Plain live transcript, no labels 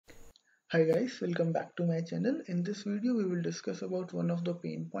Hi guys, welcome back to my channel. In this video, we will discuss about one of the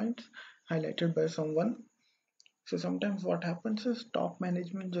pain points highlighted by someone. So sometimes what happens is top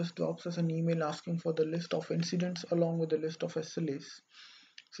management just drops us an email asking for the list of incidents along with the list of SLAs.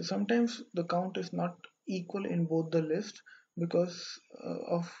 So sometimes the count is not equal in both the list because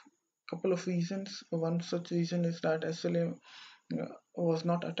of couple of reasons. One such reason is that SLA was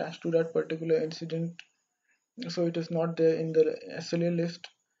not attached to that particular incident, so it is not there in the SLA list,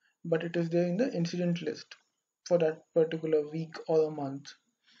 but it is there in the incident list for that particular week or a month.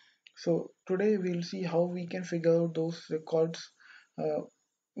 So today we'll see how we can figure out those records uh,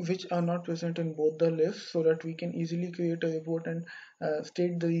 which are not present in both the lists, so that we can easily create a report and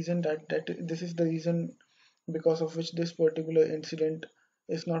state the reason that this is the reason because of which this particular incident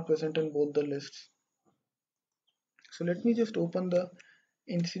is not present in both the lists. So let me just open the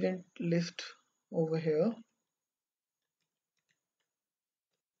incident list over here.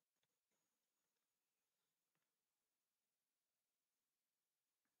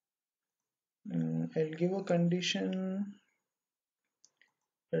 I'll give a condition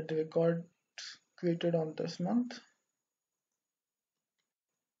that the records created on this month.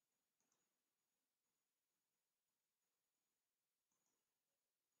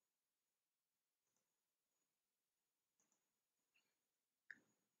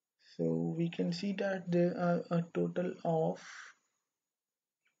 So we can see that there are a total of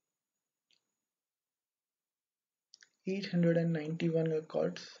 891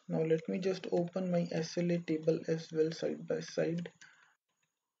 records. Now let me just open my SLA table as well side by side.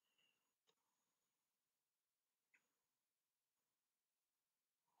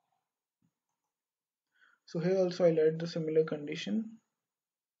 So here also I'll add the similar condition.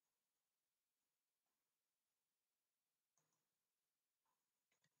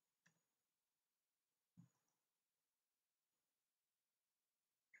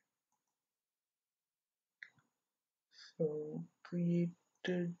 So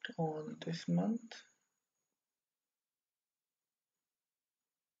created on this month.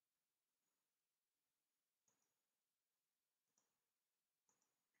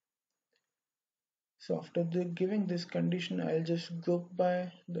 So after giving this condition, I'll just group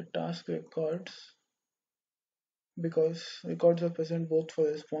by the task records because records are present both for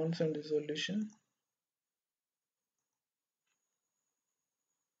response and resolution.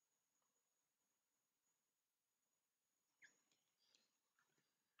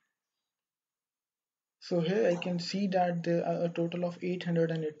 So here I can see that there are a total of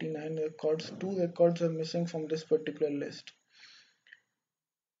 889 records. Two records are missing from this particular list.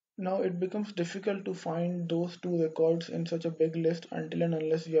 Now it becomes difficult to find those two records in such a big list until and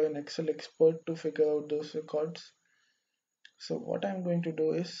unless you are an Excel expert to figure out those records. So what I'm going to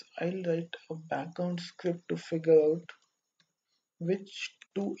do is I'll write a background script to figure out which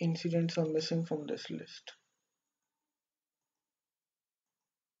two incidents are missing from this list.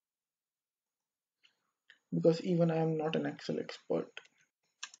 Because even I am not an Excel expert.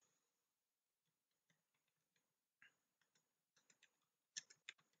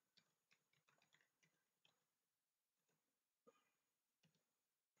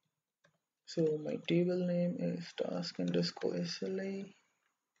 So my table name is task underscore SLA.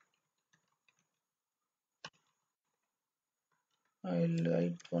 I'll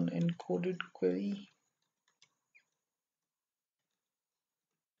write one encoded query.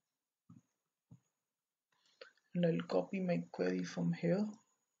 And I'll copy my query from here.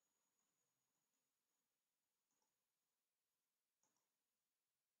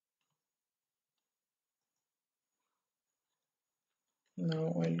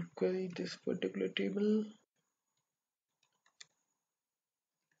 Now I'll query this particular table.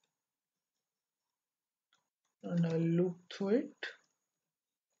 And I'll loop through it.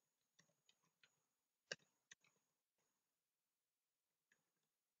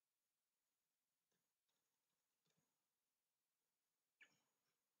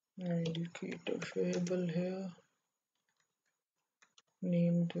 I'll create a variable here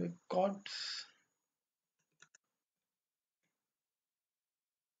named records.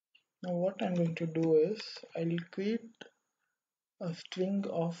 Now what I'm going to do is I'll create a string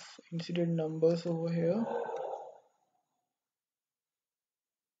of incident numbers over here.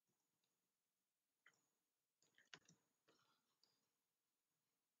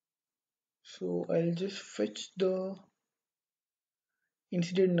 So I'll just fetch the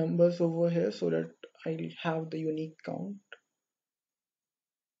incident numbers over here so that I'll have the unique count.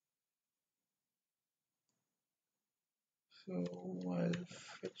 So I'll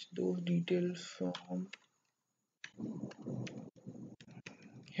fetch those details from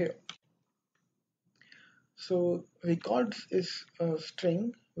here. So records is a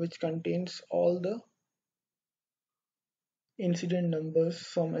string which contains all the incident numbers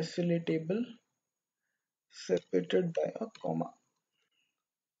from SLA table separated by a comma.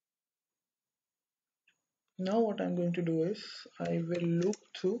 Now what I'm going to do is I will loop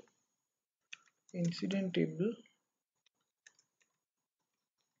through incident table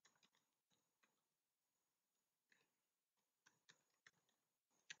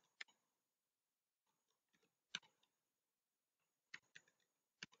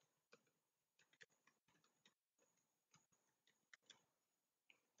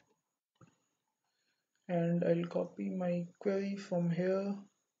and I'll copy my query from here.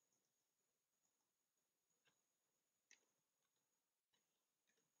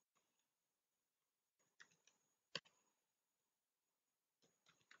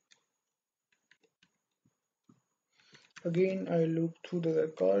 Again, I loop through the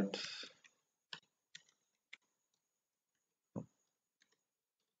records.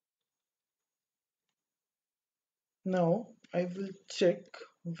 Now I will check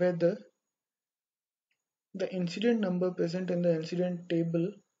whether the incident number present in the incident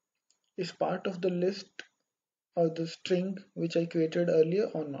table is part of the list or the string which I created earlier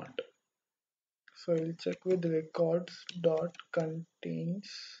or not. So I'll check with records dot contains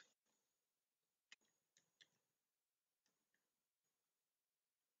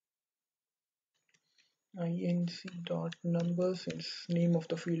inc dot number, since name of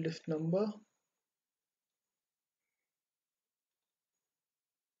the field is number.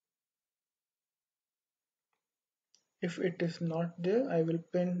 If it is not there, I will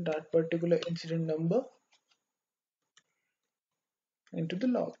pin that particular incident number into the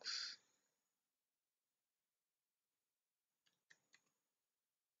logs.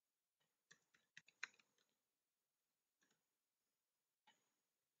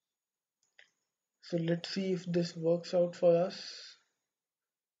 So let's see if this works out for us.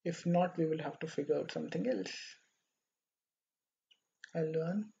 If not, we will have to figure out something else. I'll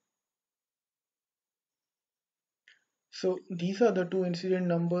run. So these are the two incident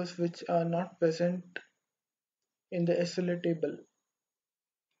numbers which are not present in the SLA table.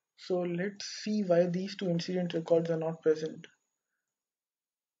 So let's see why these two incident records are not present.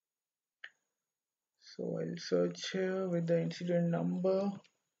 So I'll search here with the incident number.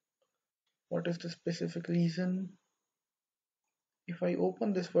 What is the specific reason? If I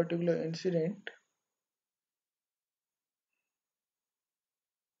open this particular incident,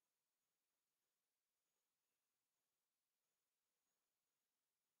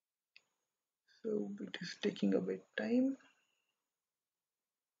 so it is taking a bit time.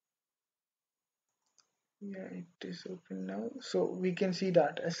 Yeah, it is open now. So we can see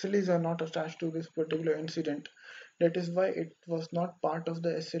that SLAs are not attached to this particular incident. That is why it was not part of the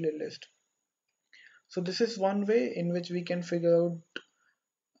SLA list. So this is one way in which we can figure out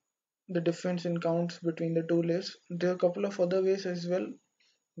the difference in counts between the two lists. There are a couple of other ways as well,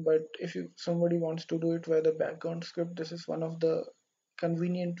 but if somebody wants to do it via the background script, this is one of the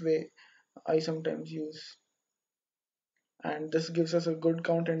convenient way I sometimes use. And this gives us a good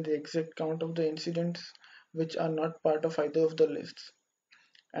count and the exact count of the incidents which are not part of either of the lists.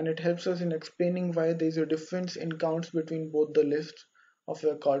 And it helps us in explaining why there is a difference in counts between both the lists of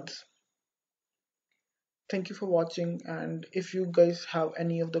records. Thank you for watching, and if you guys have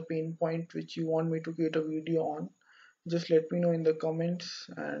any of the pain point which you want me to create a video on, just let me know in the comments,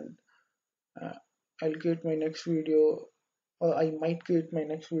 and uh, I'll create my next video, or I might create my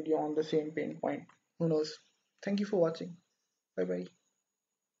next video on the same pain point. Who knows? Thank you for watching. Bye bye.